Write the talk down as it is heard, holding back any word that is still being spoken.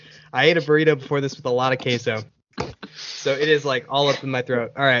I ate a burrito before this with a lot of queso. So it is like all up in my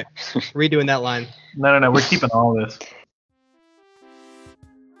throat. All right. Redoing that line. No. We're keeping all this.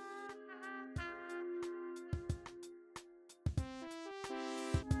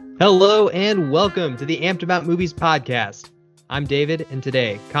 Hello and welcome to the Amped About Movies podcast. I'm David, and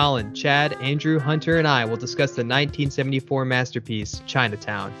today, Colin, Chad, Andrew, Hunter, and I will discuss the 1974 masterpiece,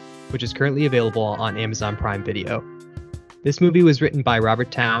 Chinatown, which is currently available on Amazon Prime Video. This movie was written by Robert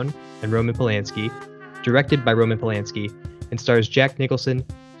Towne and Roman Polanski, directed by Roman Polanski, and stars Jack Nicholson,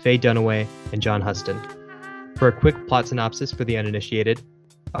 Faye Dunaway, and John Huston. For a quick plot synopsis for the uninitiated,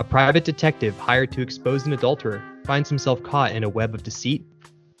 a private detective hired to expose an adulterer finds himself caught in a web of deceit,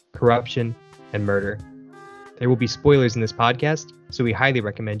 corruption, and murder. There will be spoilers in this podcast, so we highly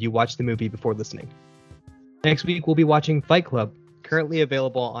recommend you watch the movie before listening. Next week, we'll be watching Fight Club, currently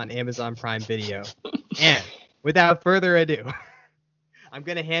available on Amazon Prime Video. And without further ado, I'm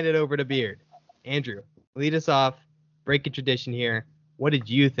going to hand it over to Beard. Andrew, lead us off. Break a tradition here. What did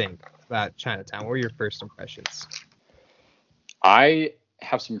you think about Chinatown? What were your first impressions? I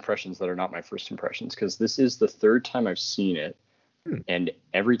have some impressions that are not my first impressions because this is the third time I've seen it. And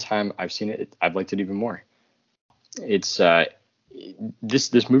every time I've seen it, I've liked it even more. It's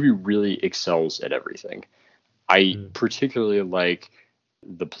this movie really excels at everything. I particularly like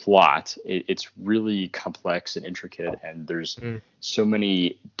the plot. It's really complex and intricate, and there's so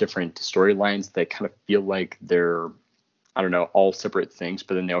many different storylines that kind of feel like they're, I don't know, all separate things,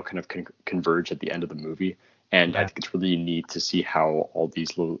 but then they all kind of converge at the end of the movie. And I think it's really neat to see how all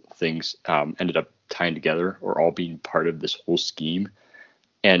these little things ended up tying together or all being part of this whole scheme.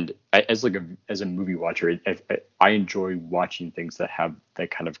 And as a movie watcher, I enjoy watching things that have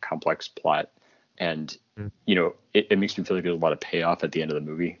that kind of complex plot. And, you know, it makes me feel like there's a lot of payoff at the end of the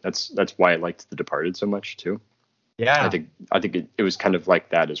movie. That's why I liked The Departed so much, too. Yeah. I think it was kind of like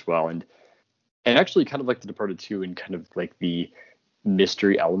that as well. And actually kind of like The Departed, too, and kind of like the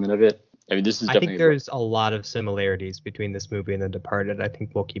mystery element of it. I mean, this is definitely... I think there's a lot of similarities between this movie and The Departed. I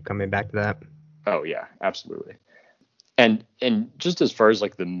think we'll keep coming back to that. Oh, yeah, absolutely. And just as far as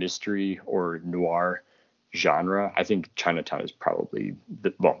like the mystery or noir genre, I think Chinatown is probably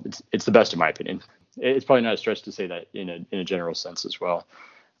it's the best in my opinion. It's probably not a stretch to say that in a general sense as well.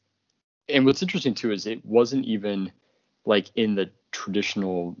 And what's interesting too is it wasn't even like in the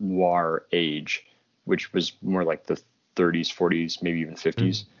traditional noir age, which was more like the 30s, 40s, maybe even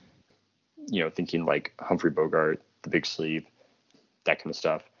 50s. You know, thinking like Humphrey Bogart, The Big Sleep, that kind of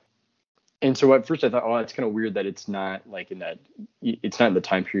stuff. And so at first I thought, oh, it's kind of weird that it's not like it's not in the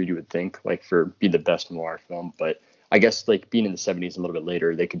time period you would think, like for be the best noir film. But I guess like being in the 70s a little bit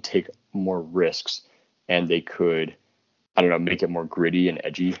later, they could take more risks and they could, I don't know, make it more gritty and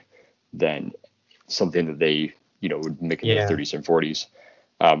edgy than something that they, you know, would make in the 30s and 40s.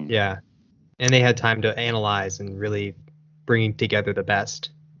 Yeah. And they had time to analyze and really bringing together the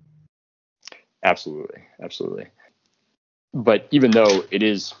best. Absolutely. But even though it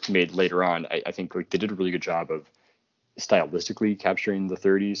is made later on, I think like they did a really good job of stylistically capturing the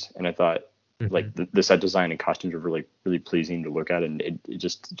 30s. And I thought like the set design and costumes were really, really pleasing to look at. And it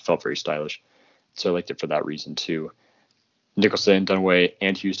just felt very stylish. So I liked it for that reason too. Nicholson, Dunaway,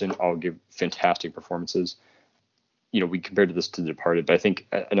 and Huston all give fantastic performances. You know, we compared this to The Departed, but I think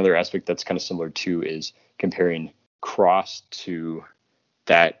another aspect that's kind of similar too is comparing Cross to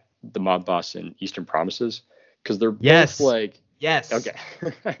the mob boss in Eastern Promises. Because they're both like... Yes. Okay.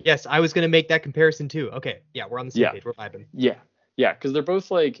 Yes, I was going to make that comparison too. Okay, yeah, we're on the same page. We're vibing. Yeah, because they're both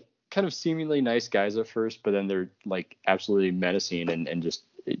like kind of seemingly nice guys at first, but then they're like absolutely menacing and just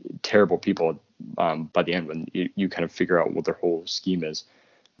terrible people by the end when you kind of figure out what their whole scheme is.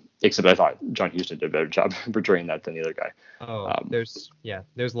 Except I thought John Huston did a better job portraying that than the other guy. Oh,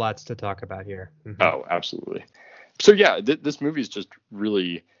 there's lots to talk about here. Oh, absolutely. So yeah, this movie is just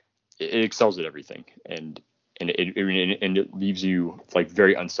really... It excels at everything, and it leaves you like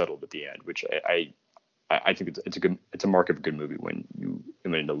very unsettled at the end, which I think it's a mark of a good movie when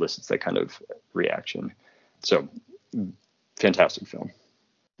it elicits that kind of reaction. So fantastic film.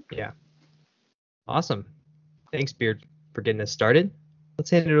 Yeah. Awesome. Thanks, Beard, for getting us started. Let's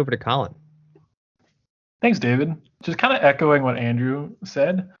hand it over to Colin. Thanks, David. Just kind of echoing what Andrew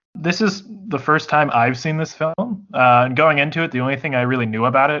said. This is the first time I've seen this film. And going into it, the only thing I really knew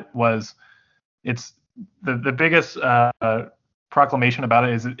about it was it's the biggest proclamation about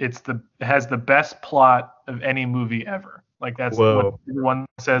it is it has the best plot of any movie ever. Like that's what everyone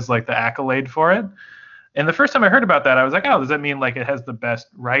says, like the accolade for it. And the first time I heard about that, I was like, oh, does that mean like it has the best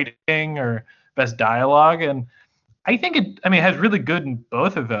writing or best dialogue? And I think it has really good in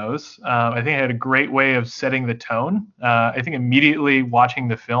both of those. I think it had a great way of setting the tone. I think immediately watching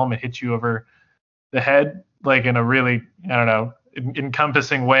the film, it hits you over the head, like in a really, I don't know,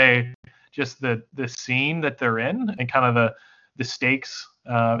 encompassing way, just the scene that they're in and kind of the stakes.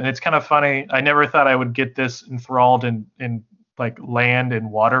 And it's kind of funny. I never thought I would get this enthralled in like land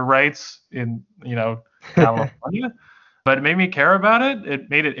and water rights in, California, but it made me care about it. It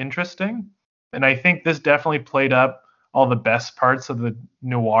made it interesting. And I think this definitely played up all the best parts of the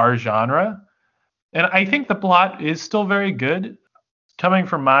noir genre. And I think the plot is still very good. Coming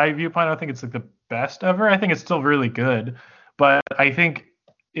from my viewpoint, I don't think it's like the best ever. I think it's still really good. But I think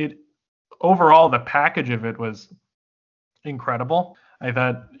it overall, the package of it was incredible. I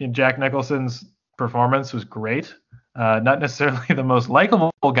thought Jack Nicholson's performance was great. Not necessarily the most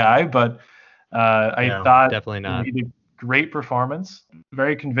likable guy, but I thought definitely not. He did a great performance,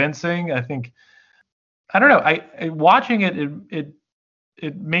 very convincing. I think, I don't know. I watching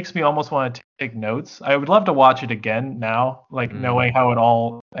it makes me almost want to take notes. I would love to watch it again now, like knowing how it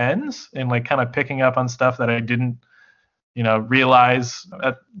all ends and like kind of picking up on stuff that I didn't, realize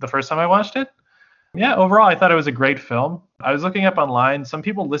at the first time I watched it. Yeah, overall, I thought it was a great film. I was looking up online. Some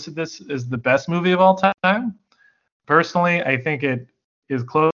people listed this as the best movie of all time. Personally, I think it is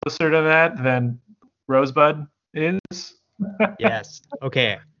closer to that than Rosebud is. Yes.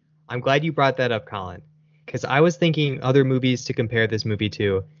 Okay. I'm glad you brought that up, Colin, because I was thinking other movies to compare this movie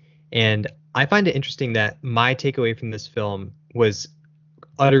to, and I find it interesting that my takeaway from this film was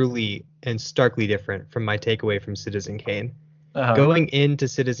utterly and starkly different from my takeaway from Citizen Kane. Going into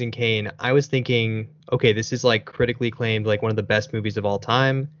Citizen Kane, I was thinking, okay, this is like critically acclaimed, like one of the best movies of all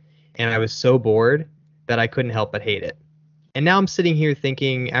time, and I was so bored that I couldn't help but hate it. And now I'm sitting here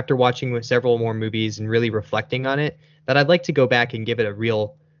thinking, after watching several more movies and really reflecting on it, that I'd like to go back and give it a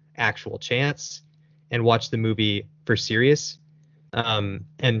real, actual chance and watch the movie for serious, and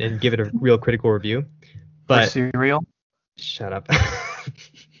give it a real critical review. But for serial? Shut up.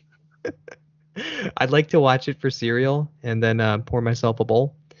 I'd like to watch it for cereal and then pour myself a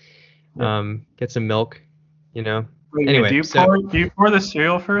bowl, get some milk, Wait, anyway, do you pour the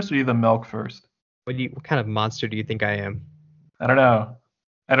cereal first or do you the milk first? What kind of monster do you think I am? I don't know.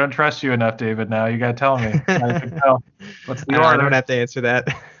 I don't trust you enough, David. Now you gotta tell me. What's the order? I don't have to answer that.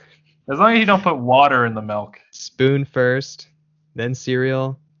 As long as you don't put water in the milk. Spoon first, then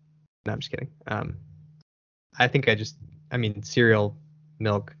cereal. No, I'm just kidding. I think cereal,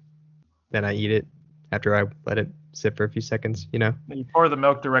 milk, then I eat it after I let it sit for a few seconds, You pour the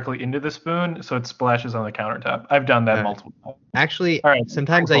milk directly into the spoon so it splashes on the countertop. I've done that multiple times. Actually,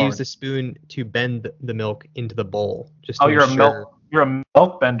 sometimes I use the spoon to bend the milk into the bowl. You're a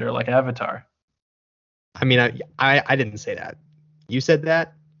milk bender like Avatar. I mean, I didn't say that. You said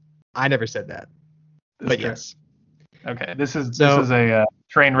that. I never said that. But yes. Okay, this is a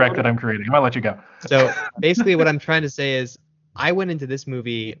train wreck that I'm creating. I'm gonna let you go. So basically, what I'm trying to say is, I went into this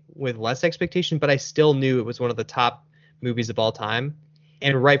movie with less expectation, but I still knew it was one of the top movies of all time.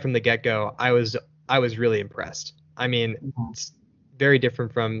 And right from the get-go, I was really impressed. I mean, it's very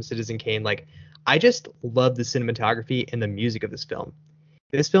different from Citizen Kane. Like, I just love the cinematography and the music of this film.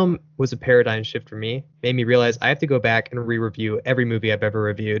 This film was a paradigm shift for me. Made me realize I have to go back and re-review every movie I've ever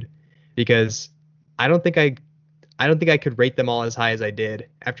reviewed, because I don't think I could rate them all as high as I did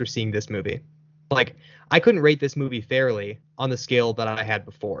after seeing this movie. Like, I couldn't rate this movie fairly on the scale that I had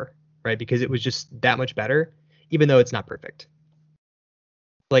before, right? Because it was just that much better, even though it's not perfect.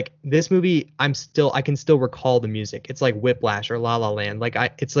 Like, this movie, I can still recall the music. It's like Whiplash or La La Land. Like,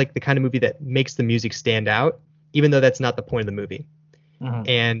 it's like the kind of movie that makes the music stand out, even though that's not the point of the movie. Mm-hmm.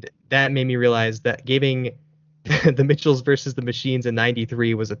 And that made me realize that giving the Mitchells versus the Machines in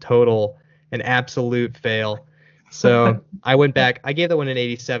 '93 was an absolute fail. So I went back. I gave that one an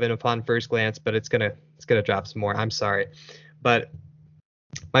 87 upon first glance, but it's gonna drop some more. I'm sorry, but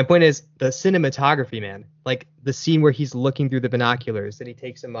my point is the cinematography, man. Like the scene where he's looking through the binoculars, then he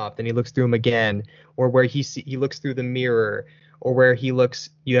takes them off, then he looks through them again, or where he looks through the mirror, or where he looks.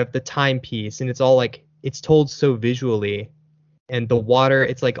 You have the timepiece, and it's all like it's told so visually, and the water.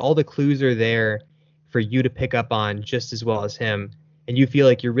 It's like all the clues are there for you to pick up on just as well as him, and you feel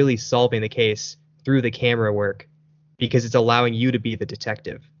like you're really solving the case through the camera work, because it's allowing you to be the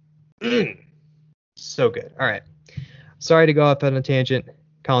detective. So good. All right. Sorry to go off on a tangent.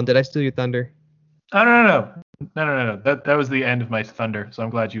 Colin, did I steal your thunder? Oh, no. That was the end of my thunder. So I'm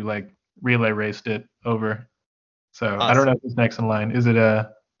glad you relay raced it over. So awesome. I don't know who's next in line. Is it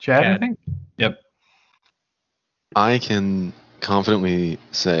Chad, I think? Yep. I can confidently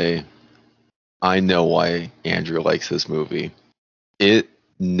say I know why Andrew likes this movie. It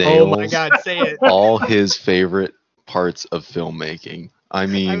nails oh my God, say it. all his favorite parts of filmmaking. I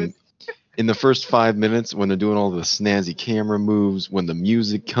mean, in the first 5 minutes, when they're doing all the snazzy camera moves, when the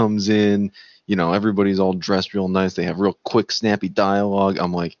music comes in, everybody's all dressed real nice. They have real quick, snappy dialogue.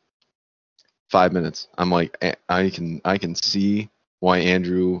 I'm like, 5 minutes. I'm like, I can see why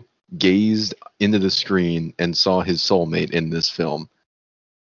Andrew gazed into the screen and saw his soulmate in this film.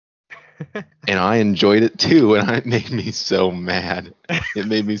 And I enjoyed it too, and it made me so mad. It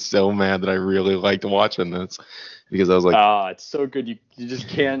made me so mad that I really liked watching this because I was like, it's so good. You just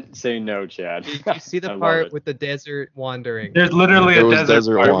can't say no, Chad. Did you see the part with the desert wandering? There's literally a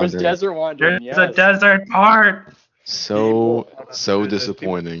desert part. It was desert wandering. There's a desert part. So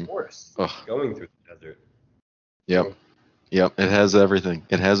disappointing. Going through the desert. Yep. It has everything.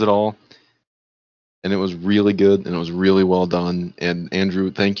 It has it all. And it was really good, and it was really well done. And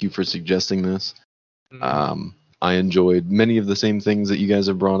Andrew, thank you for suggesting this. I enjoyed many of the same things that you guys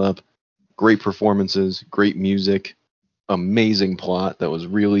have brought up. Great performances, great music, amazing plot that was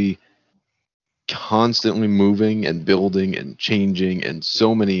really constantly moving and building and changing, and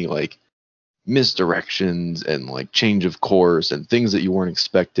so many misdirections and change of course and things that you weren't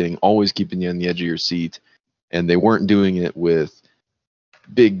expecting, always keeping you on the edge of your seat. And they weren't doing it with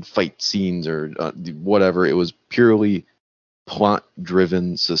big fight scenes or whatever. It was purely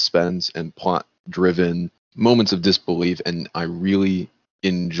plot-driven suspense and plot-driven moments of disbelief, and I really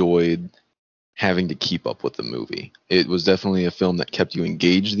enjoyed having to keep up with the movie. It was definitely a film that kept you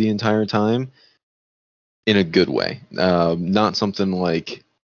engaged the entire time in a good way. Not something like,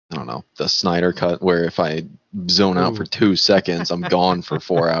 I don't know, the Snyder Cut, where if I zone out for 2 seconds, I'm gone for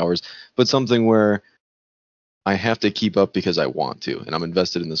 4 hours, but something where I have to keep up because I want to, and I'm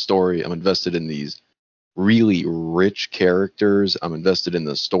invested in the story. I'm invested in these really rich characters. I'm invested in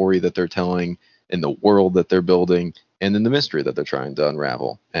the story that they're telling, in the world that they're building, and in the mystery that they're trying to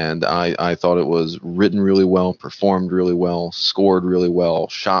unravel. And I thought it was written really well, performed really well, scored really well,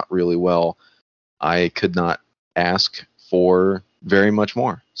 shot really well. I could not ask for very much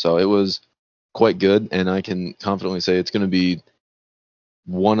more. So it was quite good, and I can confidently say it's going to be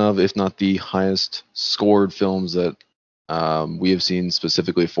one of, if not the highest scored films that we have seen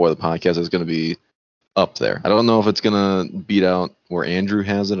specifically for the podcast. Is going to be up there. I don't know if it's going to beat out where Andrew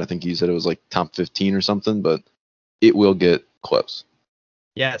has it. I think he said it was top 15 or something, but it will get close.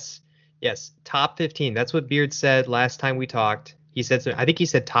 Yes, top 15. That's what Beard said last time we talked. He said, I think he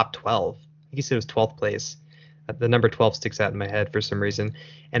said top 12. I think he said it was 12th place. The number 12 sticks out in my head for some reason.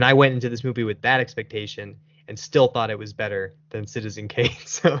 And I went into this movie with that expectation and still thought it was better than Citizen Kane.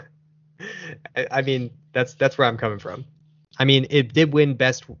 So, I mean, that's where I'm coming from. I mean, it did win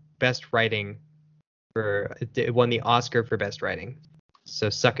best writing it won the Oscar for best writing. So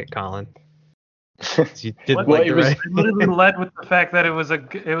suck it, Colin. You didn't like the writing. It literally led with the fact that it was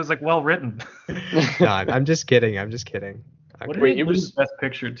well written. No, I'm just kidding. Okay. What did it was best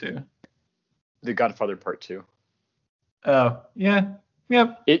picture too? The Godfather Part 2. Oh, yeah.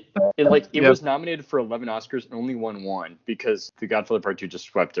 Yep. It was nominated for 11 Oscars and only won 1 because The Godfather Part 2 just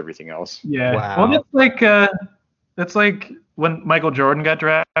swept everything else. Yeah. Wow. Well, that's like when Michael Jordan got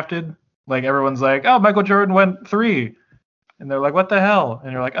drafted. Everyone's like, oh, Michael Jordan went 3. And they're like, what the hell?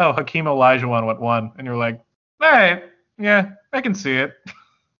 And you're like, oh, Hakeem Olajuwon went 1. And you're like, all right, yeah, I can see it.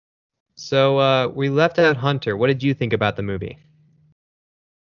 So we left out Hunter. What did you think about the movie?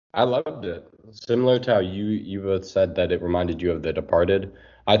 I loved it. Similar to how you both said that it reminded you of The Departed.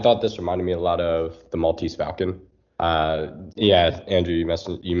 I thought this reminded me a lot of The Maltese Falcon. Andrew,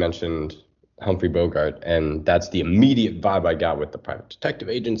 you mentioned Humphrey Bogart, and that's the immediate vibe I got with the private detective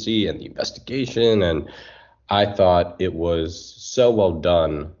agency and the investigation. And I thought it was so well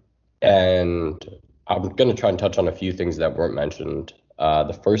done. And I'm going to try and touch on a few things that weren't mentioned.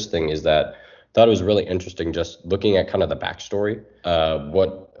 The first thing is that I thought it was really interesting just looking at kind of the backstory,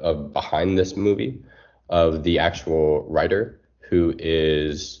 behind this movie, of the actual writer, who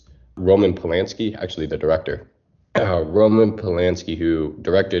is Roman Polanski, actually the director. Roman Polanski, who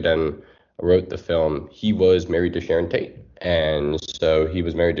directed and wrote the film, he was married to Sharon Tate. And so he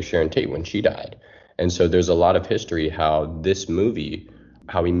was married to Sharon Tate when she died. And so there's a lot of history how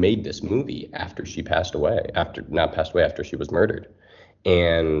he made this movie after she passed away, after she was murdered.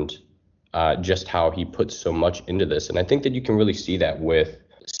 And just how he put so much into this. And I think that you can really see that with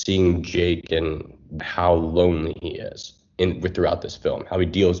seeing Jake and how lonely he is throughout this film, how he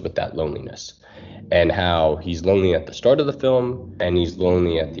deals with that loneliness, and how he's lonely at the start of the film and he's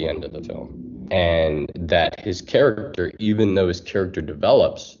lonely at the end of the film. And that his character, even though his character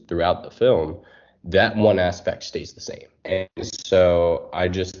develops throughout the film, that one aspect stays the same. And so I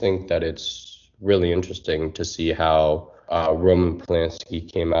just think that it's really interesting to see how Roman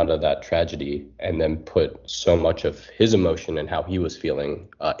Polanski came out of that tragedy and then put so much of his emotion and how he was feeling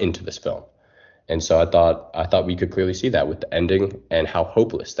into this film. And so I thought we could clearly see that with the ending and how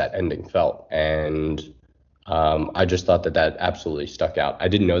hopeless that ending felt. And I just thought that absolutely stuck out. I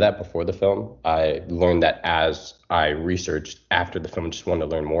didn't know that before the film. I learned that as I researched after the film, just wanted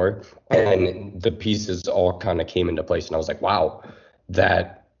to learn more. And the pieces all kind of came into place. And I was like, wow,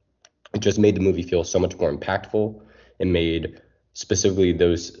 that just made the movie feel so much more impactful. It made specifically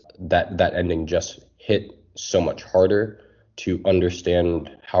that ending just hit so much harder to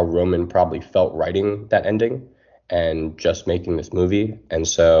understand how Roman probably felt writing that ending and just making this movie. And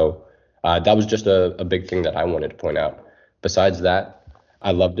so that was just a big thing that I wanted to point out. Besides that,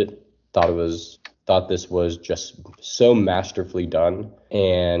 I loved it. Thought this was just so masterfully done,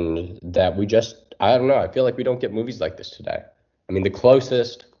 and that I don't know, I feel like we don't get movies like this today. I mean, the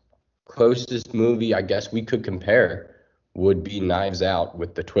closest movie I guess we could compare would be Knives Out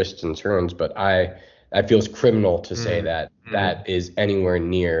with the twists and turns, but I feels criminal to say that is anywhere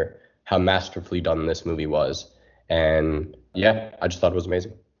near how masterfully done this movie was. And yeah, I just thought it was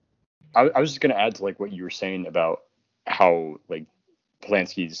amazing. I was just gonna add to like what you were saying about how like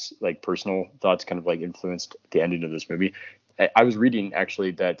Polanski's like personal thoughts kind of like influenced the ending of this movie. I was reading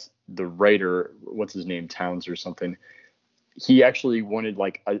actually that the writer, what's his name, Towns or something, he actually wanted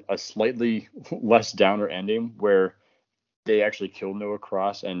like a slightly less downer ending where they actually kill Noah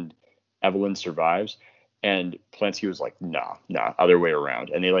Cross and Evelyn survives. And Polanski was like, nah, other way around.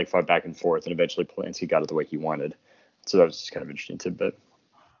 And they like fought back and forth, and eventually Polanski got it the way he wanted. So that was just kind of interesting tidbit.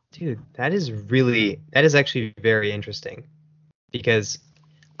 Dude, that is actually very interesting, because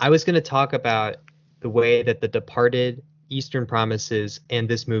I was going to talk about the way that The Departed, Eastern Promises, and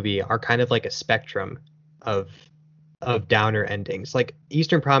this movie are kind of like a spectrum of downer endings. Like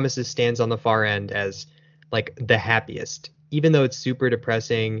Eastern Promises stands on the far end as like the happiest, even though it's super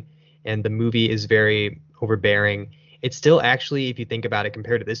depressing and the movie is very overbearing. It still actually, if you think about it,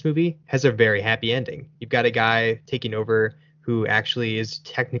 compared to this movie, has a very happy ending. You've got a guy taking over who actually is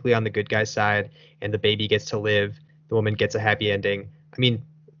technically on the good guy's side, and the baby gets to live. The woman gets a happy ending. I mean,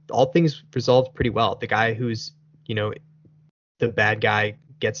 all things resolved pretty well. The guy who's, the bad guy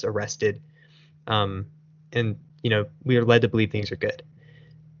gets arrested. And, we are led to believe things are good.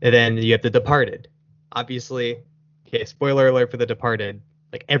 And then you have The Departed. Obviously, okay, spoiler alert for The Departed,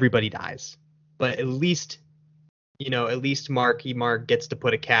 like everybody dies. But at least Mark gets to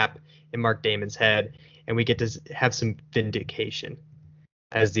put a cap in Mark Damon's head, and we get to have some vindication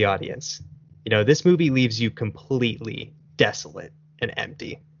as the audience. This movie leaves you completely desolate and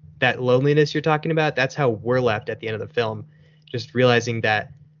empty. That loneliness you're talking about, that's how we're left at the end of the film, just realizing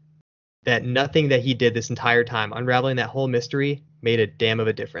that nothing that he did this entire time, unraveling that whole mystery, made a damn of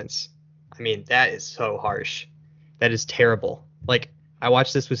a difference. I mean, that is so harsh. That is terrible. Like, I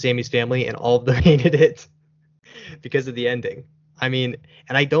watched this with Sammy's family, and all of them hated it because of the ending. I mean,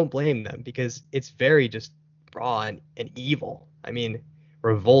 and I don't blame them, because it's very just raw and evil. I mean,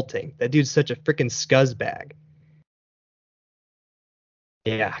 revolting. That dude's such a freaking scuzzbag.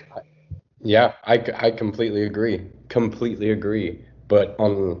 Yeah. Yeah, I completely agree. But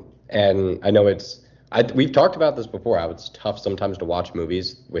and I know we've talked about this before, how it's tough sometimes to watch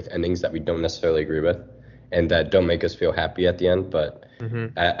movies with endings that we don't necessarily agree with and that don't make us feel happy at the end. But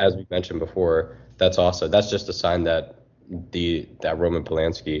as we mentioned before, that's just a sign that that Roman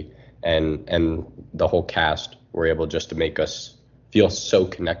Polanski and the whole cast were able just to make us feel so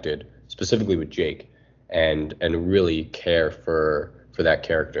connected, specifically with Jake, and really care for that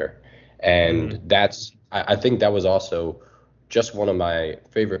character. And I think that was also just one of my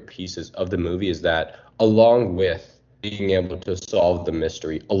favorite pieces of the movie, is that along with being able to solve the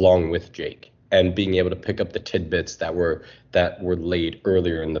mystery along with Jake, and being able to pick up the tidbits that were laid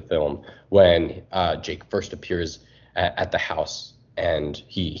earlier in the film when Jake first appears at the house, and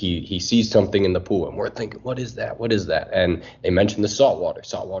he sees something in the pool, and we're thinking, what is that? And they mention the salt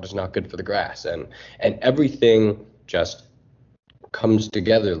water's not good for the grass, and everything just comes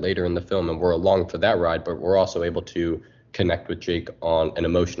together later in the film, and we're along for that ride, but we're also able to connect with Jake on an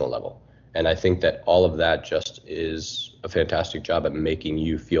emotional level. And I think that all of that just is a fantastic job at making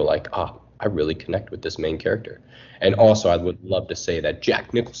you feel like, I really connect with this main character. And also, I would love to say that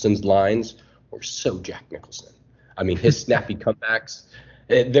Jack Nicholson's lines were so Jack Nicholson. I mean, his snappy comebacks,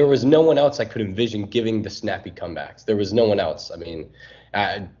 there was no one else I could envision giving the snappy comebacks. There was no one else. I mean,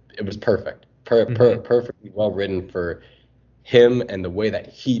 it was perfect. Perfectly well written for him and the way that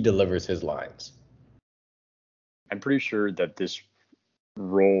he delivers his lines. I'm pretty sure that this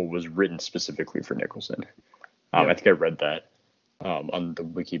role was written specifically for Nicholson. I think I read that on the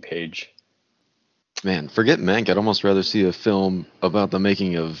wiki page. Man, forget Mank. I'd almost rather see a film about the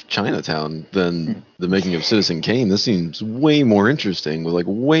making of Chinatown than the making of Citizen Kane. This seems way more interesting with like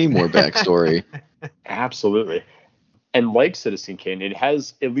way more backstory. Absolutely. And like Citizen Kane, it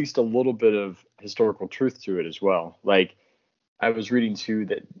has at least a little bit of historical truth to it as well. Like, I was reading too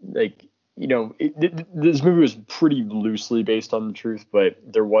that, like, this movie was pretty loosely based on the truth, but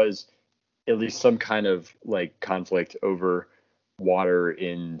there was at least some kind of like conflict over water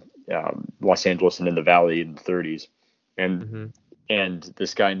in Los Angeles and in the Valley in the 30s, and and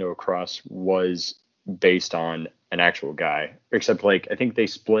this guy Noah Cross was based on an actual guy, except like I think they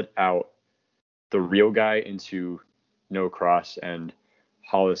split out the real guy into Noah Cross and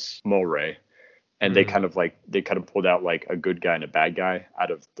Hollis Mulray, and they kind of pulled out like a good guy and a bad guy out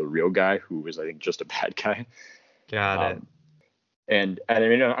of the real guy, who was I think just a bad guy. Got it. And I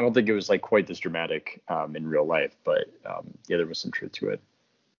mean, I don't think it was like quite this dramatic in real life, but yeah, there was some truth to it.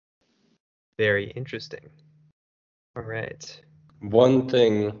 Very interesting. All right. One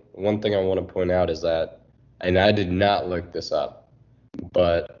thing I want to point out is that, and I did not look this up,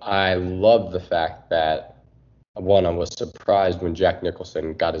 but I love the fact that, one, I was surprised when Jack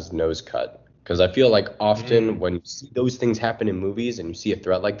Nicholson got his nose cut. Because I feel like often when you see those things happen in movies and you see a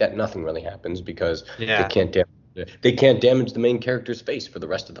threat like that, nothing really happens because they can't damage the main character's face for the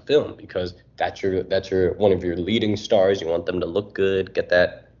rest of the film, because that's your one of your leading stars. You want them to look good,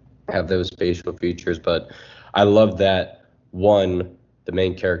 have those facial features. But I love that, one, the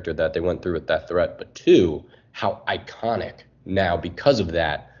main character that they went through with that threat, but two, how iconic now because of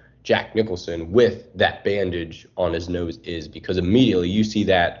that Jack Nicholson with that bandage on his nose is, because immediately you see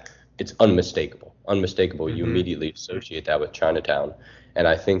that it's unmistakable. You immediately associate that with Chinatown. And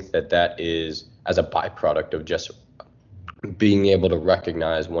I think that is as a byproduct of just being able to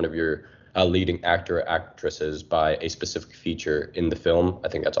recognize one of your leading actor or actresses by a specific feature in the film. I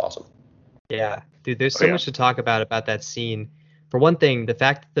think that's awesome. Yeah, dude, there's so much to talk about that scene. For one thing, the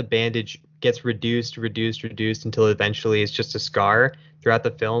fact that the bandage gets reduced until eventually it's just a scar throughout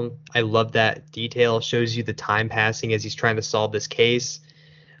the film. I love that detail. Shows you the time passing as he's trying to solve this case.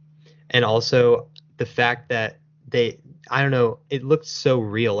 And also the fact that I don't know, it looked so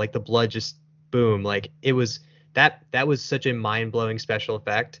real. Like the blood just boom. Like it was that was such a mind-blowing special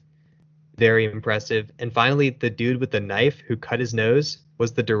effect. Very impressive. And finally, the dude with the knife who cut his nose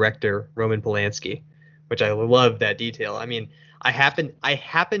was the director, Roman Polanski, which I love that detail. I mean, I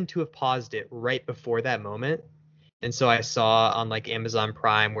happened to have paused it right before that moment. And so I saw on like Amazon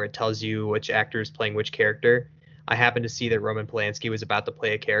Prime where it tells you which actor is playing which character. I happened to see that Roman Polanski was about to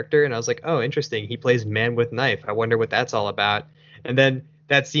play a character, and I was like, oh, interesting. He plays Man with Knife. I wonder what that's all about. And then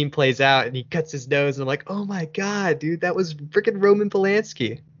that scene plays out, and he cuts his nose, and I'm like, oh my God, dude, that was freaking Roman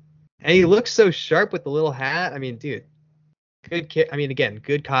Polanski. And he looks so sharp with the little hat. I mean, dude,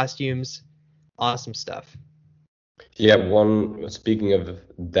 good costumes, awesome stuff. Yeah, speaking of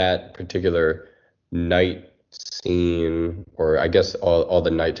that particular night scene, or I guess all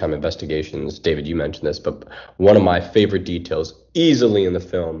the nighttime investigations, David, you mentioned this, but one of my favorite details easily in the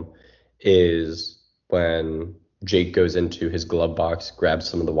film is when Jake goes into his glove box, grabs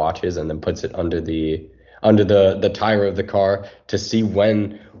some of the watches, and then puts it under the tire of the car to see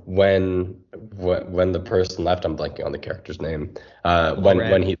when the person left. I'm blanking on the character's name. When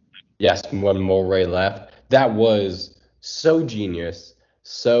Mulray left. That was so genius,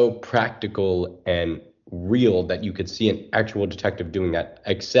 so practical and real that you could see an actual detective doing that,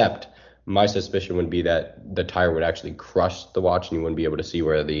 except my suspicion would be that the tire would actually crush the watch and you wouldn't be able to see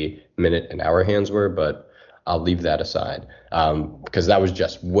where the minute and hour hands were, but I'll leave that aside, because that was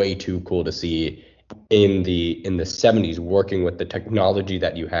just way too cool to see in the 70s, working with the technology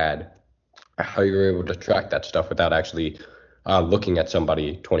that you had, how you were able to track that stuff without actually looking at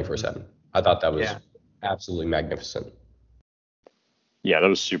somebody 24/7. I thought that was absolutely magnificent. Yeah, that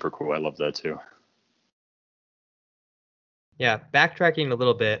was super cool. I love that too. Yeah, backtracking a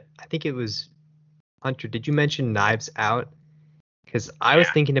little bit, I think it was Hunter. Did you mention Knives Out? Because I was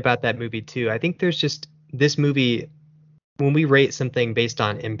thinking about that movie too. I think there's just this movie, when we rate something based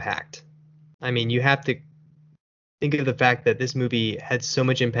on impact, I mean, you have to think of the fact that this movie had so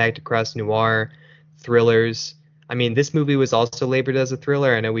much impact across noir, thrillers. I mean, this movie was also labeled as a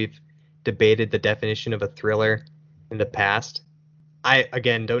thriller. I know we've debated the definition of a thriller in the past. I,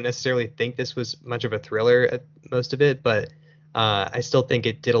 again, don't necessarily think this was much of a thriller at most of it, but I still think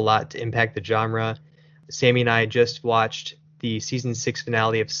it did a lot to impact the genre. Sammy and I just watched the season 6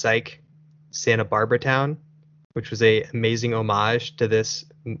 finale of Psych, Santa Barbara Town, which was a amazing homage to this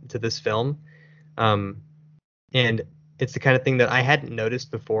film. And it's the kind of thing that I hadn't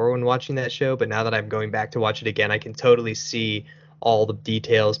noticed before when watching that show, but now that I'm going back to watch it again, I can totally see all the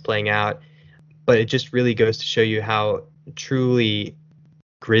details playing out. but it just really goes to show you how truly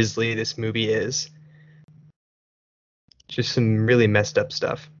grisly this movie is. Just some really messed up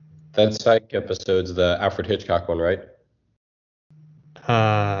stuff. That Psych episode's the Alfred Hitchcock one, right?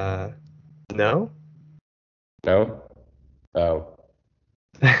 No. No? Oh.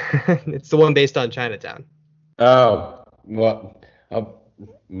 It's the one based on Chinatown. Oh, well,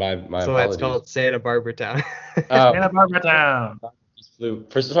 my So that's apologies. called Santa Barbara Town. Oh, Santa Barbara Town.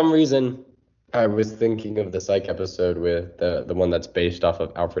 for some reason, I was thinking of the Psych episode with the one that's based off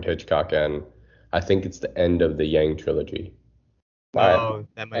of Alfred Hitchcock, and I think it's the end of the Yang trilogy. Oh,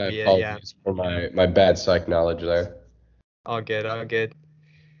 that My might be it. Yeah. apologies for my bad Psych knowledge there. All good. All good.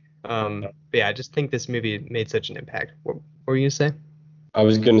 But yeah, I just think this movie made such an impact. What were you gonna say? I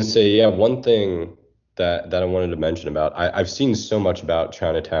was gonna say, yeah, one thing that I wanted to mention about, I've seen so much about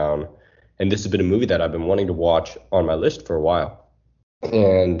Chinatown, and this has been a movie that I've been wanting to watch on my list for a while.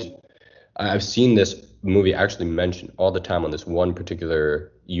 And I've seen this movie actually mentioned all the time on this one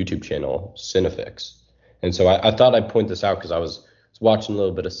particular YouTube channel, Cinefix. And so I thought I'd point this out because I was watching a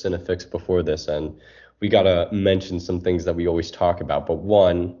little bit of Cinefix before this, and we gotta mention some things that we always talk about. But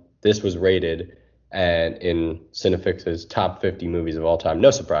one, this was rated and in Cinefix's top 50 movies of all time.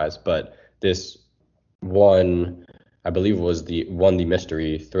 No surprise, but this one, I believe, won the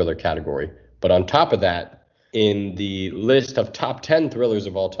mystery thriller category. But on top of that, in the list of top 10 thrillers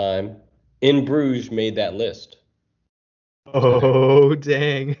of all time, In Bruges made that list. Oh,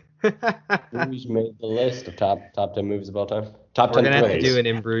 dang. Bruges made the list of top 10 movies of all time. Top We're 10 gonna have to thrillers. do an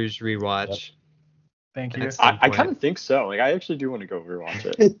In Bruges rewatch. Thank you. That's- I kind of think so. Like, I actually do want to go rewatch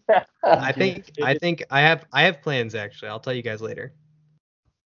it. I think I have plans actually. I'll tell you guys later.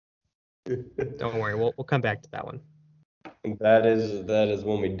 Don't worry, we'll come back to that one. That is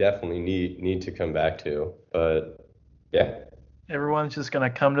one we definitely need to come back to. But yeah. Everyone's just gonna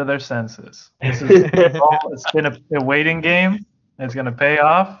come to their senses. It's been a waiting game. It's gonna pay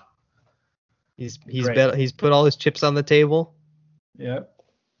off. He's Great. he's put all his chips on the table. Yep.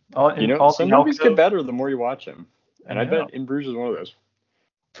 Some movies get better the more you watch them. And I I know. bet In Bruges is one of those.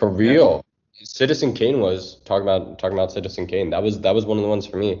 For real. Citizen Kane was talking about Citizen Kane. That was one of the ones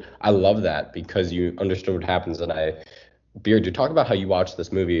for me. I love that because you understood what happens. And Beard, you talk about how you watched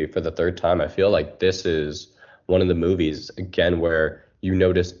this movie for the third time. I feel like this is one of the movies again where you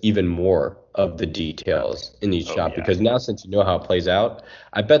notice even more of the details in each shot, because now since you know how it plays out,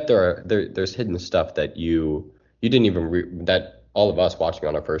 I bet there's hidden stuff that you didn't even that all of us watching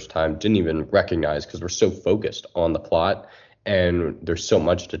on our first time didn't even recognize because we're so focused on the plot and there's so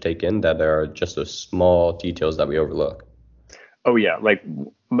much to take in that there are just those small details that we overlook. Oh yeah, like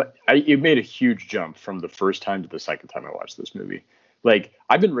it made a huge jump from the first time to the second time I watched this movie. Like,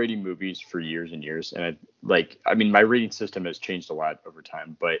 I've been rating movies for years and years, and my rating system has changed a lot over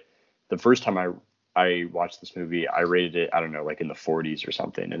time. But the first time I watched this movie, I rated it, I don't know, like in the 40s or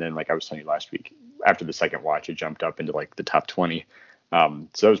something. And then, like I was telling you last week, after the second watch, it jumped up into like the top 20. So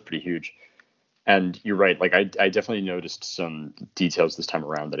that was pretty huge. And you're right. Like, I definitely noticed some details this time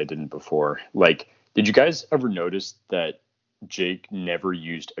around that I didn't before. Like, did you guys ever notice that Jake never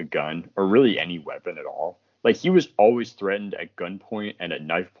used a gun or really any weapon at all? Like, he was always threatened at gunpoint and at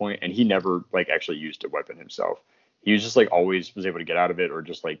knife point, and he never like actually used a weapon himself. He was just like always was able to get out of it, or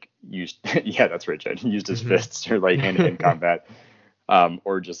just like used yeah, that's right, Jed. He used his fists or like hand-to-hand combat,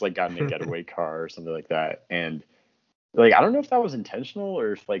 or just like got in a getaway car or something like that. And like, I don't know if that was intentional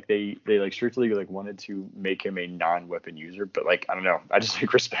or if like they like strictly like wanted to make him a non-weapon user, but like, I don't know. I just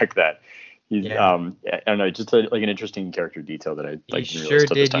like respect that. He's I don't know, just like an interesting character detail that I like. He sure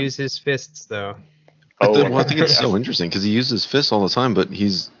did use his fists though. I think it's so interesting because he uses fists all the time, but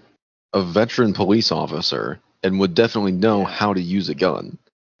he's a veteran police officer and would definitely know how to use a gun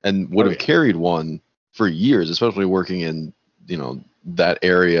and would have carried one for years, especially working in, that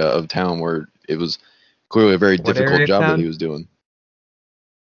area of town where it was clearly a very difficult job that he was doing.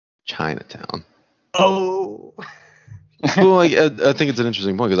 Chinatown. Oh. Well, like, I think it's an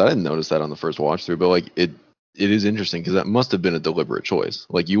interesting point because I didn't notice that on the first watch through, but like it is interesting because that must have been a deliberate choice.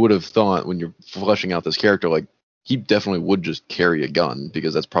 Like, you would have thought when you're fleshing out this character, like, he definitely would just carry a gun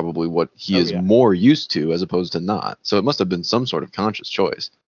because that's probably what he is more used to as opposed to not. So it must have been some sort of conscious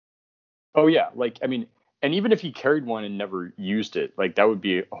choice. Oh yeah, like, I mean, and even if he carried one and never used it, like, that would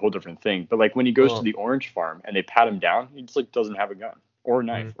be a whole different thing. But like, when he goes to the orange farm and they pat him down, he just like doesn't have a gun or a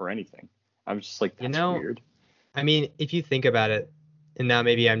knife or anything. I was just like, that's weird. I mean, if you think about it, and now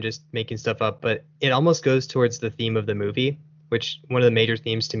maybe I'm just making stuff up, but it almost goes towards the theme of the movie, which one of the major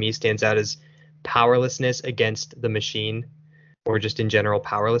themes to me stands out as powerlessness against the machine, or just in general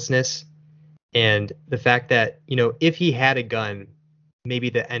powerlessness. And the fact that, if he had a gun, maybe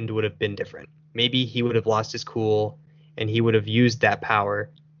the end would have been different. Maybe he would have lost his cool and he would have used that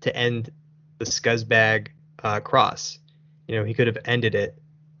power to end the scuzzbag cross. He could have ended it,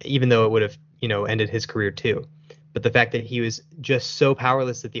 even though it would have, ended his career too. But the fact that he was just so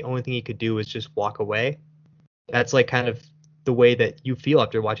powerless that the only thing he could do was just walk away, that's like kind of the way that you feel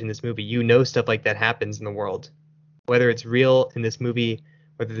after watching this movie. Stuff like that happens in the world. Whether it's real in this movie,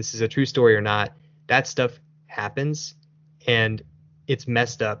 whether this is a true story or not, that stuff happens and it's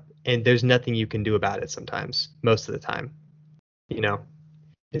messed up and there's nothing you can do about it sometimes, most of the time.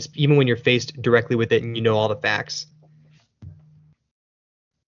 It's, even when you're faced directly with it and you know all the facts.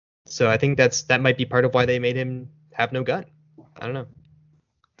 So I think that might be part of why they made him have no gun. I don't know.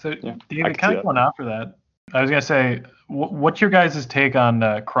 So David, kind of going after that, I was gonna say, what's your guys' take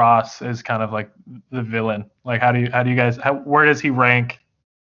on Cross as kind of like the villain? Like, how do you guys, where does he rank?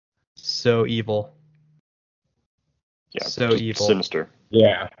 So evil. Yeah, so evil. Sinister.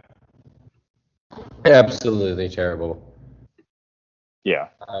 Yeah. Absolutely terrible. Yeah.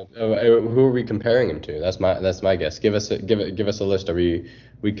 Who are we comparing him to? That's my guess. Give us a list. Are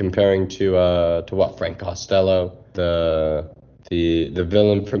we comparing to what? Frank Costello, the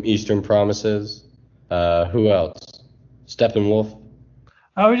villain from Eastern Promises. Who else? Steppenwolf.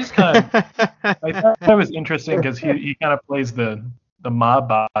 I was just kind of I thought that was interesting because he kind of plays the mob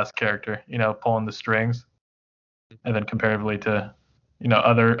boss character, pulling the strings, and then comparatively to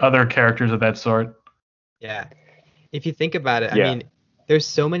other characters of that sort. Yeah. If you think about it, I mean, there's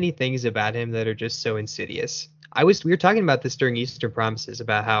so many things about him that are just so insidious. We were talking about this during Eastern Promises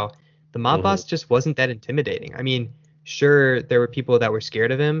about how the mob boss just wasn't that intimidating. I mean, sure, there were people that were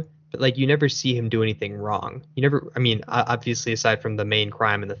scared of him, but like you never see him do anything wrong. Obviously aside from the main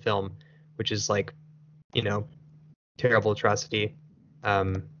crime in the film, which is like, terrible atrocity.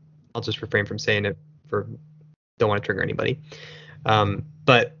 I'll just refrain from saying it don't want to trigger anybody.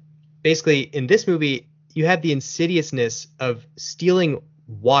 But basically in this movie, you have the insidiousness of stealing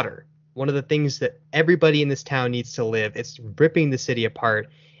water, one of the things that everybody in this town needs to live. It's ripping the city apart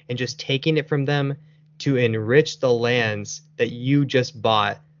and just taking it from them to enrich the lands that you just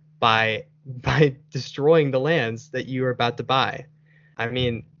bought by destroying the lands that you are about to buy. I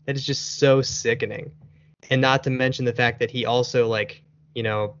mean, that is just so sickening. And not to mention the fact that he also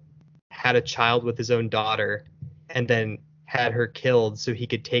had a child with his own daughter and then had her killed so he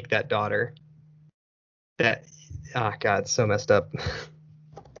could take that daughter. That, God, so messed up.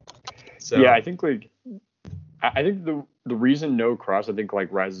 So yeah, I think the reason No Cross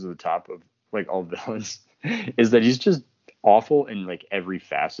rises to the top of all villains is that he's just awful in every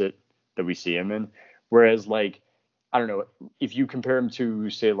facet that we see him in. Whereas I don't know, if you compare him to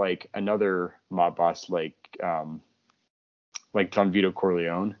say another mob boss Don Vito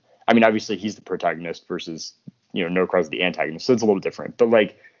Corleone. I mean, obviously he's the protagonist versus No Cross the antagonist, so it's a little different. But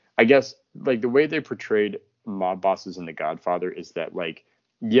I guess the way they portrayed mob bosses in The Godfather is that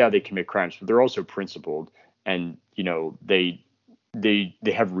they commit crimes, but they're also principled, and they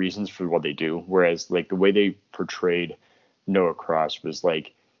have reasons for what they do. Whereas the way they portrayed Noah Cross was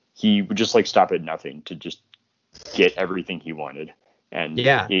he would just stop at nothing to just get everything he wanted. And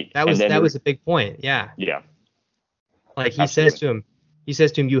that was a big point. Yeah. He says to him,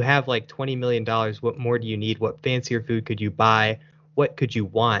 you have $20 million. What more do you need? What fancier food could you buy? What could you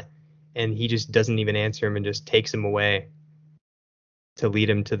want? And he just doesn't even answer him and just takes him away to lead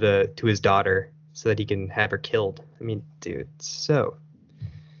him to his daughter so that he can have her killed. I mean, dude, so.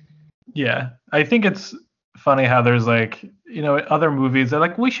 Yeah, I think it's funny how there's other movies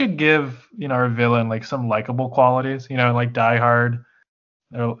that we should give our villain some likable qualities, Die Hard,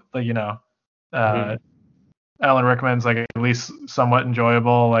 or Alan Rickman's at least somewhat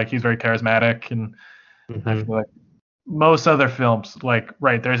enjoyable, he's very charismatic, and I feel most other films,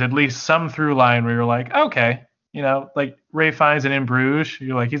 there's at least some through line where you're okay, Ray Fiennes in Bruges,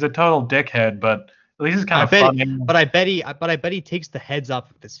 you're he's a total dickhead, but at least it's kind of funny. But I bet he takes the heads off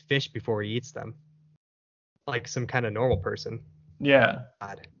of this fish before he eats them, like some kind of normal person. Yeah.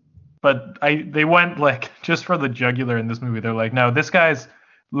 God. But they went just for the jugular in this movie. They're no, this guy's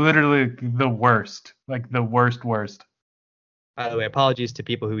literally the worst, the worst. By the way, apologies to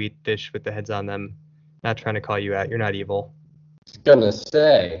people who eat fish with the heads on them. Not trying to call you out. You're not evil. I was gonna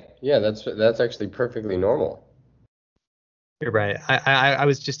say, yeah, that's actually perfectly normal. You're right. I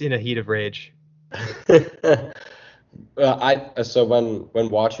was just in a heat of rage. So when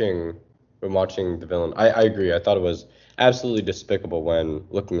watching the villain, I agree. I thought it was absolutely despicable when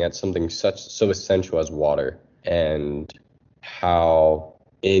looking at something so essential as water and how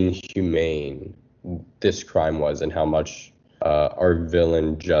inhumane this crime was, and how much our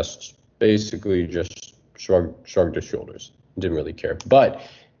villain just basically shrugged his shoulders. Didn't really care. But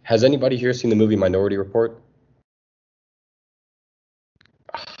has anybody here seen the movie Minority Report?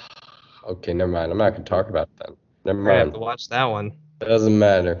 Okay, never mind. I'm not going to talk about that. Never I have mind. to watch that one. It doesn't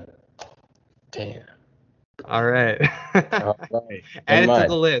matter. Damn. All right. All right. Add Never it to mind.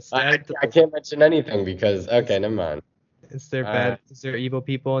 the list. I can't mention anything because, okay, never mind. Is there evil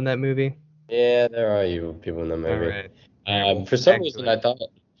people in that movie? Yeah, there are evil people in the movie. All right. For some reason, I thought.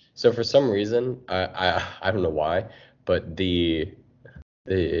 So for some reason, I don't know why, but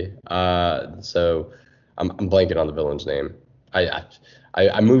so I'm blanking on the villain's name.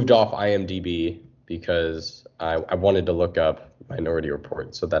 I moved off IMDb because I wanted to look up Minority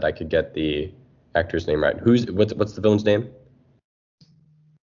Report so that I could get the actor's name right. What's the villain's name?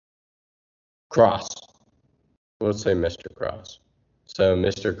 Cross. We'll say Mr. Cross. So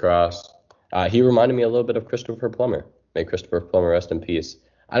Mr. Cross, he reminded me a little bit of Christopher Plummer. May Christopher Plummer rest in peace.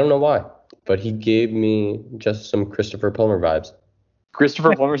 I don't know why, but he gave me just some Christopher Plummer vibes.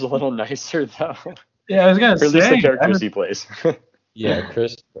 Christopher Plummer's a little nicer though. Yeah, I was gonna Or at least say. the characters he plays. Yeah,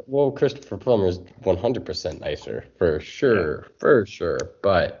 Christopher Plummer is 100% nicer for sure,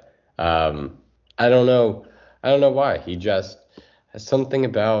 But I don't know why. He just has something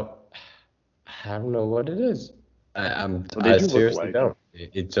about, I don't know what it is. I seriously don't.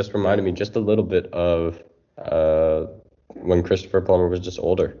 It just reminded me just a little bit of when Christopher Plummer was just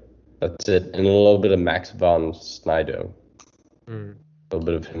older. That's it, and a little bit of Max von Sydow. A little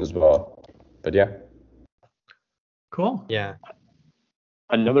bit of him as well. But yeah. Cool. Yeah.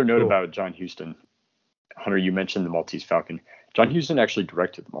 Another note about John Huston. Hunter, you mentioned the Maltese Falcon. John Huston actually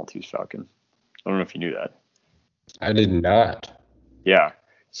directed the Maltese Falcon. I don't know if you knew that. I did not. Yeah.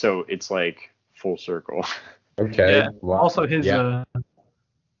 So it's like full circle. Okay. Yeah. Wow. Also,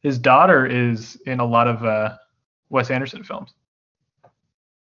 his daughter is in a lot of Wes Anderson films.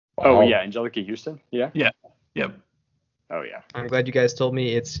 Oh, Wow. yeah. Angelica Houston? Yeah? Yep. Oh, yeah. I'm glad you guys told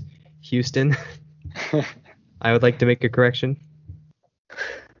me it's Houston. I would like to make a correction.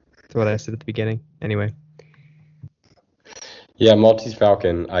 That's what I said at the beginning. Anyway. Yeah, Maltese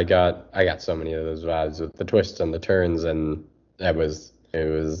Falcon. I got so many of those vibes with the twists and the turns, and it was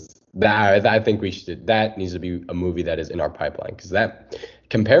that. I think that needs to be a movie that is in our pipeline, because that,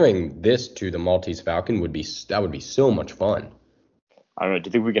 comparing this to the Maltese Falcon would be so much fun. I don't know. Do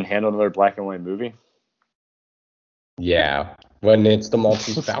you think we can handle another black and white movie? Yeah, when it's the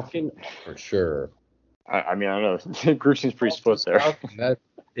Maltese Falcon, for sure. I mean, I don't know. The group seems pretty split there.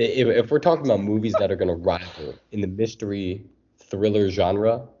 If we're talking about movies that are going to rival in the mystery thriller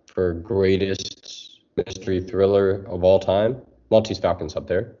genre for greatest mystery thriller of all time, Maltese Falcon's up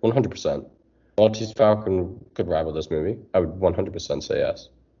there, 100%. Maltese Falcon could rival this movie. I would 100% say yes.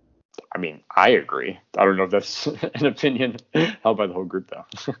 I mean, I agree. I don't know if that's an opinion held by the whole group, though.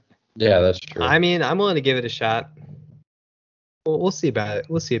 Yeah, that's true. I mean, I'm willing to give it a shot. We'll see about it.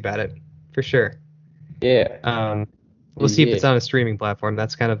 We'll see about it for sure. Yeah. We'll see if it's on a streaming platform.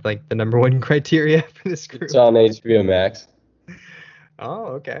 That's kind of like the number one criteria for this group. It's on HBO Max. Oh,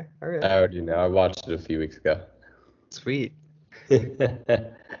 okay. All right. I already know. I watched it a few weeks ago. Sweet. All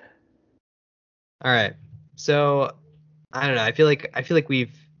right. So I don't know. I feel like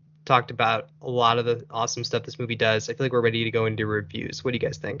we've talked about a lot of the awesome stuff this movie does. I feel like we're ready to go into reviews. What do you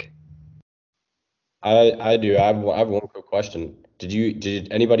guys think? I do. I have one quick question.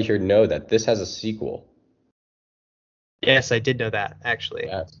 Did anybody here know that this has a sequel? Yes, I did know that, actually.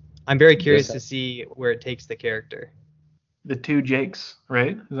 Yes. I'm very curious to see where it takes the character. The Two Jakes,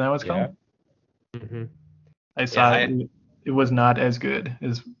 right? Is that what it's called? Mm-hmm. I saw it. It was not as good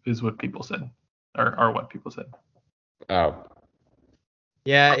as what people said, or what people said. Oh.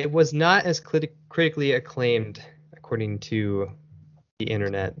 Yeah, it was not as critically acclaimed, according to the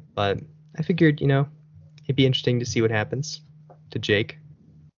internet. But I figured, it'd be interesting to see what happens to Jake.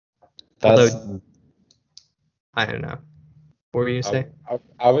 Although, I don't know. What were you going to say?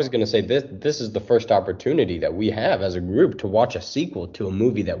 I was going to say this is the first opportunity that we have as a group to watch a sequel to a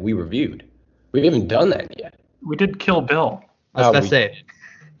movie that we reviewed. We haven't done that yet. We did Kill Bill. I was about to say.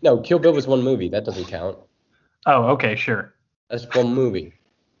 No, Kill Bill was one movie. That doesn't count. Oh, okay, sure. That's one movie.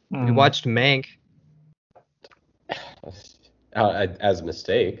 We watched Mank. As a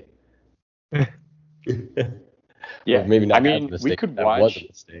mistake. Yeah, Or maybe not. I mean, as a mistake, we could that was watch a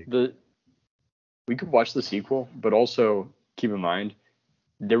mistake. the sequel, but also keep in mind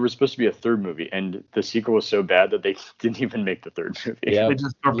there was supposed to be a third movie, and the sequel was so bad that they didn't even make the third movie. Yeah, They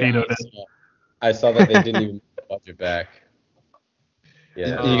just torpedoed it. I saw that they didn't even get the budget back.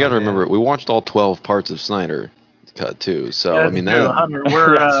 Yeah. You got to remember, we watched all 12 parts of Snyder Cut too. So Yeah, I mean, true, that Hunter.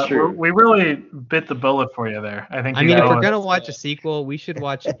 That's true. We really bit the bullet for you there. I think. I you mean, if know we're it. going to watch a sequel, we should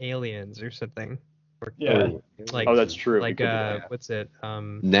watch Aliens or something. Or, Yeah. like, Oh, that's true. like We could do that. what's it?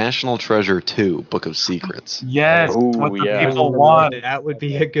 National Treasure 2, Book of Secrets. Yes, Oh, what the yeah. people want. That would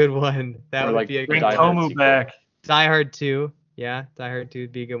be a good one. That Or would like be a Bring good Die Hard one. Tomu sequel. back. Die Hard 2. Yeah, Die Hard 2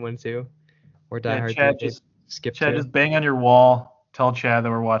 would be a good one too. Or Die Yeah, Hard Chad, 3. just Skip Chad, 2. just bang on your wall. Tell Chad that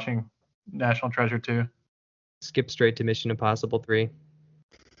we're watching National Treasure 2. Skip straight to Mission Impossible 3.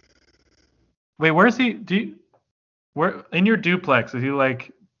 Wait, where's he? Where in your duplex? Is he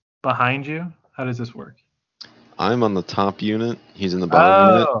like behind you? How does this work? I'm on the top unit. He's in the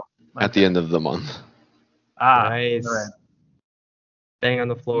bottom unit at the okay. end of the month. Nice. all right. Bang on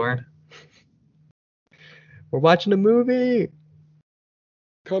the floor. We're watching a movie.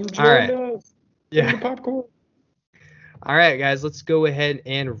 Come All join right. us. Yeah. The popcorn. All right, guys, let's go ahead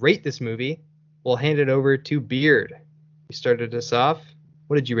and rate this movie. We'll hand it over to Beard. You started us off.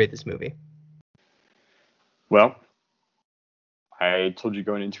 What did you rate this movie? Well, I told you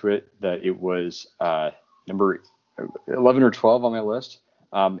going into it that it was number 11 or 12 on my list.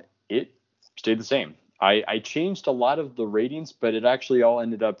 It stayed the same. I changed a lot of the ratings, but it actually all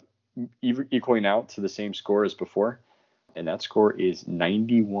ended up equaling out to the same score as before. And that score is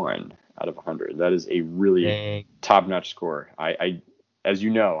 91 out of 100. That is a really top-notch score. As you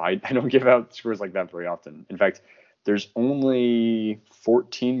know, I don't give out scores like that very often. In fact, there's only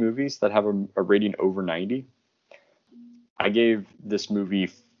 14 movies that have a rating over 90. I gave this movie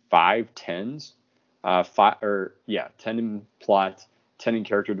 5 10s. 10 in plot, 10 in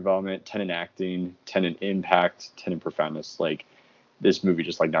character development, 10 in acting, 10 in impact, 10 in profoundness. Like, this movie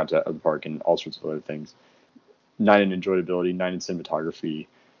just like knocked it out of the park and all sorts of other things. 9 in enjoyability, 9 in cinematography.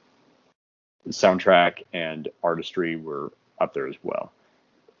 The soundtrack and artistry were up there as well.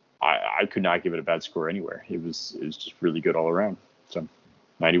 I could not give it a bad score anywhere. It was just really good all around. So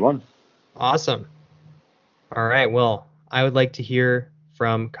 91. Awesome. All right. Well, I would like to hear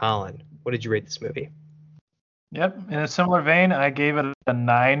from Colin. What did you rate this movie? Yep. In a similar vein, I gave it a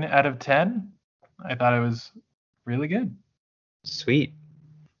 9 out of 10. I thought it was really good. Sweet.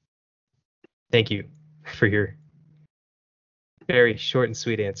 Thank you for your very short and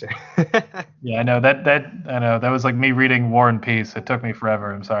sweet answer. Yeah, I know that was like me reading War and Peace. It took me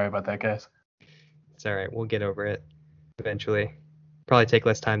forever. I'm sorry about that, guys. It's all right. We'll get over it eventually. Probably take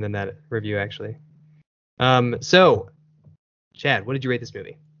less time than that review, actually. So, Chad, what did you rate this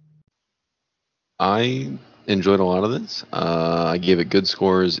movie? I enjoyed a lot of this. I gave it good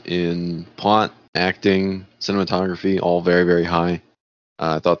scores in plot, acting, cinematography, all very, very high.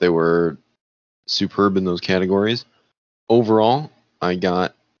 I thought they were superb in those categories. Overall, I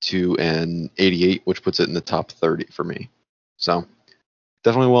got to an 88, which puts it in the top 30 for me. So,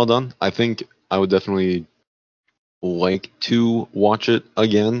 definitely well done. I think I would definitely like to watch it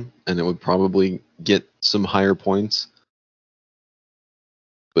again, and it would probably get some higher points.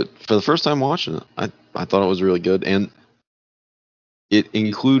 But for the first time watching it, I thought it was really good, and it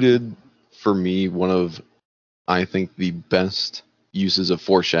included, for me, one of, I think, the best uses of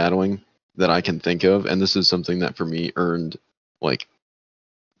foreshadowing that I can think of, and this is something that for me earned like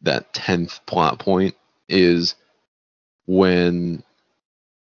that 10th plot point is when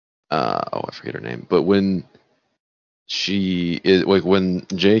I forget her name, but when she is like when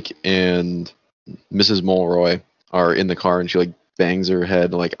Jake and Mrs. Mulroy are in the car and she like bangs her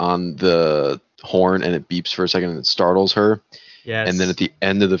head like on the horn and it beeps for a second and it startles her. Yes. And then at the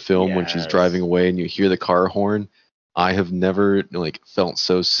end of the film when she's driving away and you hear the car horn, I have never like felt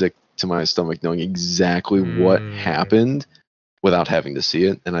so sick to my stomach knowing exactly what happened without having to see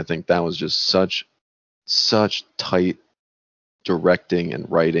it. And I think that was just such tight directing and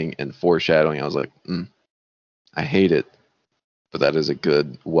writing and foreshadowing. I was like, I hate it, but that is a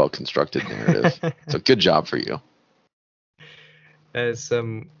good, well-constructed narrative. So good job for you. That is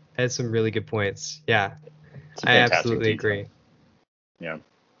some really good points. Yeah, It's a I fantastic absolutely detail. agree. Yeah.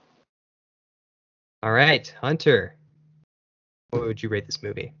 All right, Hunter, what would you rate this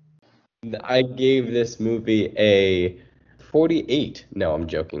movie? I gave this movie a 48. No, I'm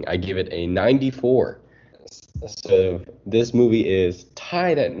joking. I gave it a 94. So this movie is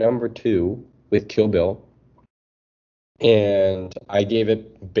tied at number 2 with Kill Bill. And I gave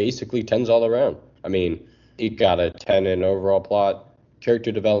it basically 10s all around. I mean, it got a 10 in overall plot,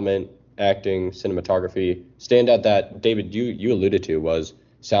 character development, acting, cinematography. Standout that, David, you alluded to was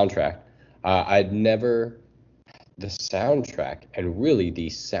soundtrack. The soundtrack and really the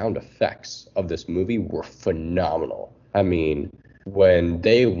sound effects of this movie were phenomenal. I mean, when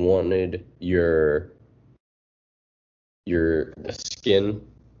they wanted the skin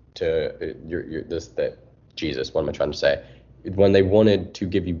to Jesus, what am I trying to say? When they wanted to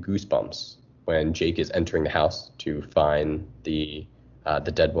give you goosebumps when Jake is entering the house to find the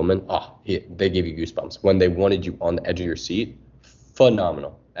the dead woman. They give you goosebumps. When they wanted you on the edge of your seat,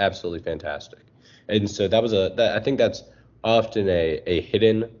 phenomenal, absolutely fantastic. And so I think that's often a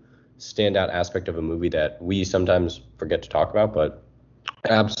hidden standout aspect of a movie that we sometimes forget to talk about, but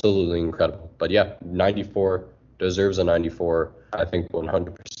absolutely incredible. But yeah, 94 deserves a 94, I think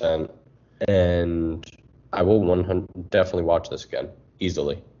 100%. And I will definitely watch this again,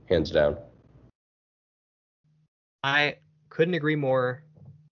 easily, hands down. I couldn't agree more,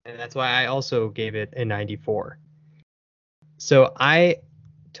 and that's why I also gave it a 94. So I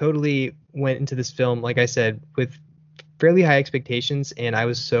totally went into this film, like I said, with fairly high expectations, and I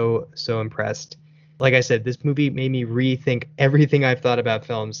was so impressed. Like I said, this movie made me rethink everything I've thought about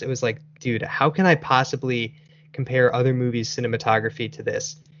films. It was like, dude, how can I possibly compare other movies' cinematography to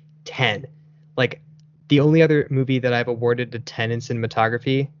this? 10. Like, the only other movie that I've awarded a 10 in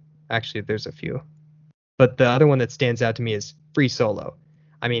cinematography, actually, there's a few, but the other one that stands out to me is Free Solo.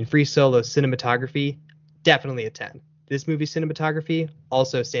 I mean, Free Solo cinematography, definitely a 10. This movie's cinematography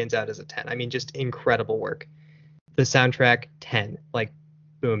also stands out as a 10. I mean, just incredible work. The soundtrack, 10. Like,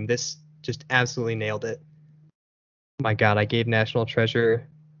 boom, this just absolutely nailed it. My God, I gave National Treasure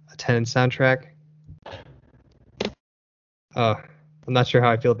a 10 in soundtrack. Oh, I'm not sure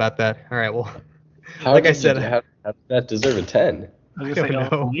how I feel about that. All right, well, how did that deserve a 10? I was going to say,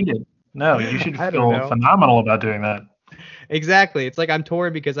 deleted. No, you should feel phenomenal about doing that. Exactly. It's like I'm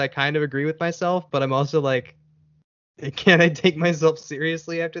torn because I kind of agree with myself, but I'm also like, can I take myself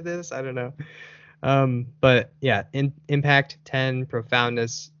seriously after this? I don't know. But yeah, impact 10,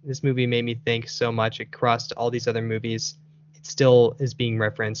 profoundness. This movie made me think so much. It crossed all these other movies. It still is being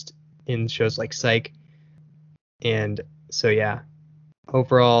referenced in shows like Psych. And so yeah,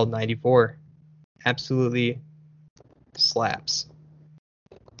 overall 94. Absolutely slaps.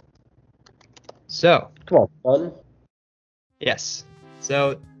 So, come on, fun. Yes.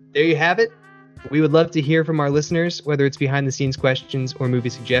 So there you have it. We would love to hear from our listeners, whether it's behind the scenes questions or movie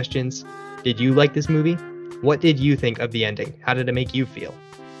suggestions. Did you like this movie? What did you think of the ending? How did it make you feel?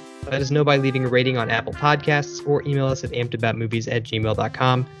 Let us know by leaving a rating on Apple Podcasts or email us at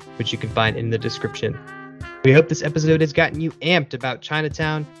ampedaboutmovies@gmail.com, which you can find in the description. We hope this episode has gotten you amped about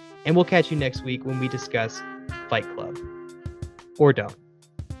Chinatown, and we'll catch you next week when we discuss Fight Club. Or don't.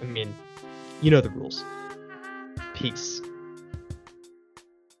 I mean, you know the rules. Peace.